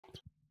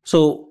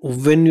So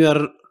when you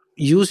are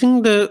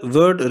using the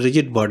word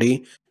rigid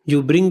body,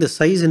 you bring the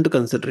size into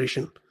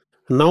consideration.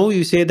 Now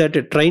you say that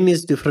a train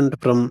is different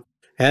from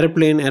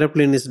airplane,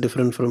 airplane is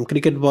different from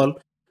cricket ball,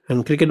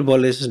 and cricket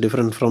ball is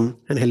different from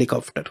an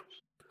helicopter.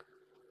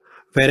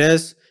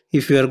 Whereas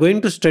if you are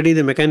going to study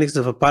the mechanics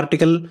of a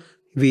particle,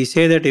 we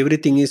say that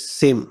everything is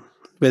same.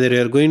 Whether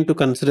you are going to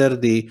consider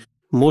the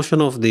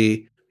motion of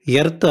the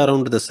earth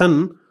around the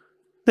sun,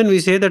 then we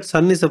say that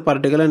sun is a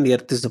particle and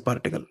earth is a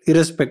particle,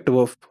 irrespective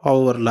of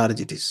however large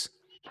it is.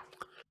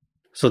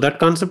 So that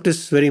concept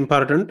is very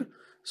important.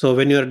 So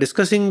when you are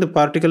discussing the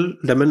particle,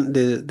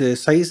 the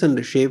size and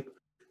the shape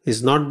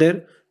is not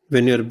there.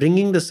 When you are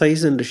bringing the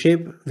size and the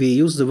shape, we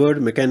use the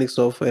word mechanics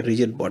of a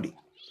rigid body.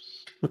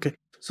 Okay.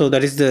 So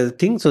that is the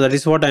thing. So that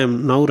is what I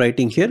am now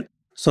writing here.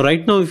 So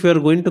right now, if you are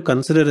going to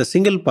consider a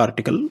single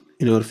particle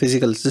in your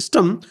physical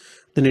system,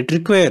 then it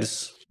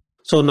requires.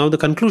 So now the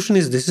conclusion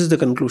is, this is the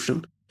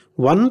conclusion.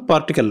 One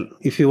particle,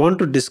 if you want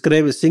to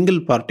describe a single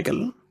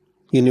particle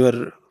in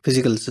your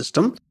physical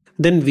system,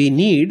 then we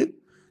need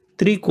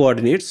three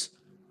coordinates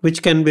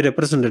which can be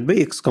represented by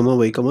x,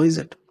 y,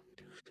 z.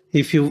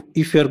 If you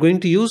are going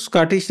to use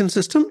Cartesian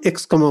system,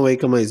 x,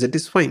 y, z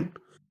is fine.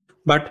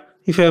 But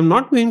if I am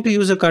not going to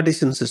use a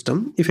Cartesian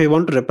system, if I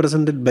want to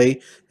represent it by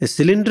a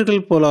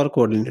cylindrical polar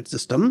coordinate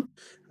system,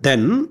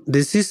 then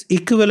this is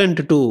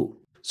equivalent to.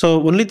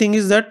 So only thing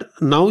is that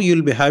now you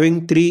will be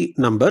having three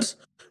numbers,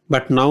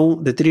 but now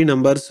the three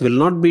numbers will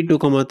not be 2,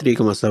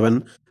 3,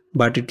 7,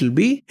 but it will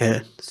be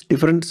a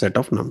different set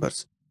of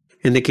numbers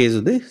in the case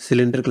of the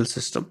cylindrical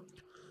system.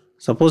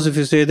 Suppose if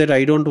you say that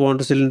I don't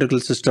want a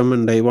cylindrical system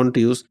and I want to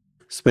use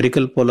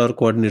spherical polar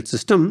coordinate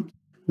system,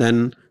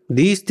 then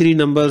these three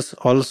numbers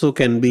also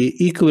can be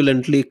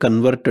equivalently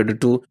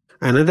converted to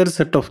another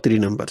set of three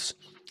numbers.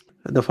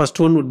 The first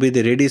one would be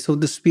the radius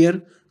of the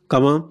sphere,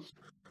 comma,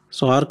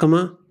 so r,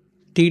 comma,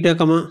 theta,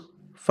 comma,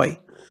 phi.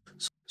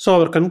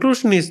 So our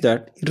conclusion is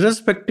that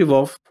irrespective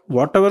of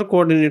whatever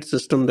coordinate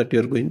system that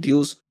you are going to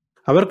use,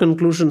 our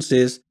conclusion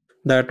says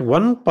that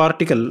one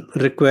particle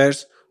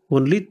requires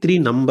only three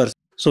numbers.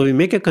 So we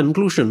make a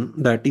conclusion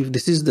that if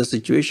this is the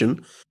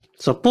situation,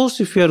 suppose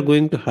if you are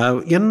going to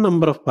have n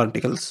number of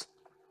particles,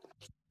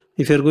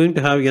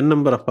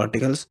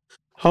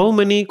 how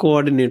many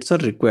coordinates are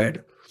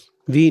required?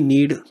 We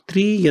need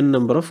 3n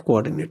number of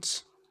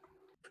coordinates.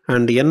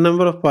 And n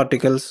number of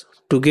particles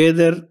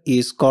together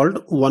is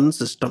called one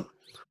system.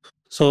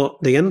 So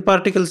the n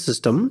particle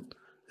system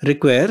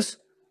requires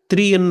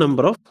 3n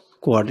number of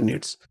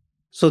coordinates.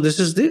 So this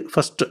is the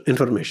first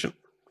information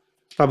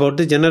about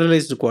the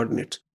generalized coordinates.